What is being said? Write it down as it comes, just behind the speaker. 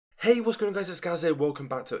Hey, what's going on guys, it's Gaz here, welcome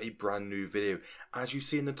back to a brand new video. As you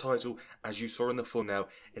see in the title, as you saw in the thumbnail,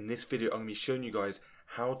 in this video I'm going to be showing you guys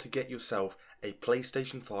how to get yourself a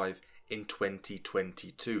PlayStation 5 in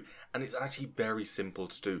 2022. And it's actually very simple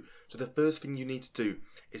to do. So the first thing you need to do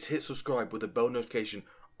is hit subscribe with a bell notification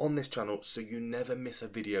on this channel so you never miss a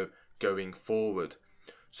video going forward.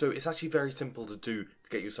 So it's actually very simple to do to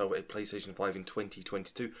get yourself a PlayStation 5 in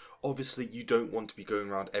 2022. Obviously, you don't want to be going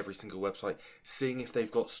around every single website, seeing if they've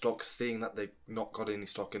got stock, seeing that they've not got any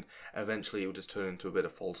stock, and eventually it will just turn into a bit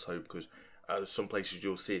of false hope because some places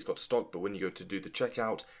you'll see it's got stock, but when you go to do the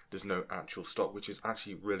checkout, there's no actual stock, which is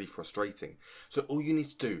actually really frustrating. So all you need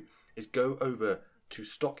to do is go over to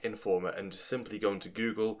Stock Informer and just simply go into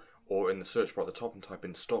Google or in the search bar at the top and type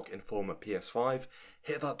in Stock Informer PS5.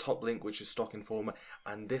 Hit that top link, which is Stock Informer,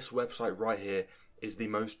 and this website right here is the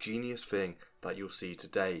most genius thing that you'll see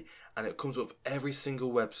today. And it comes up with every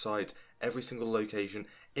single website, every single location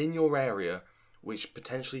in your area which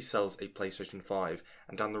potentially sells a PlayStation 5.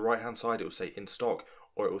 And down the right hand side it will say in stock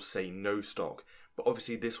or it will say no stock. But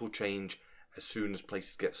obviously this will change as soon as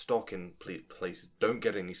places get stock and places don't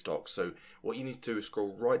get any stock. So what you need to do is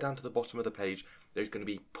scroll right down to the bottom of the page. There's going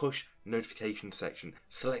to be push notification section.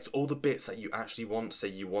 Select all the bits that you actually want. Say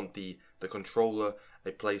you want the controller,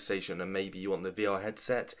 a PlayStation, and maybe you want the VR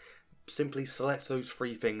headset. Simply select those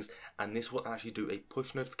three things and this will actually do a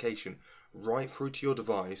push notification right through to your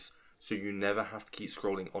device so you never have to keep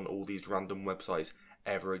scrolling on all these random websites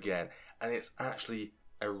ever again. And it's actually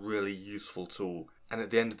a really useful tool. And at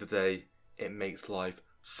the end of the day, it makes life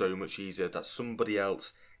so much easier that somebody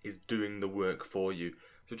else is doing the work for you.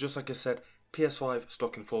 So just like I said, PS5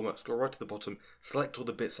 Stock Informer, scroll right to the bottom, select all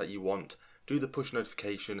the bits that you want, do the push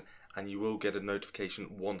notification, and you will get a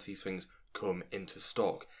notification once these things come into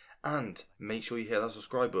stock. And make sure you hit that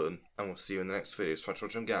subscribe button, and we'll see you in the next video. So thanks for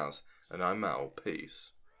watching, Gaz, and I'm out.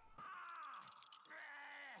 Peace.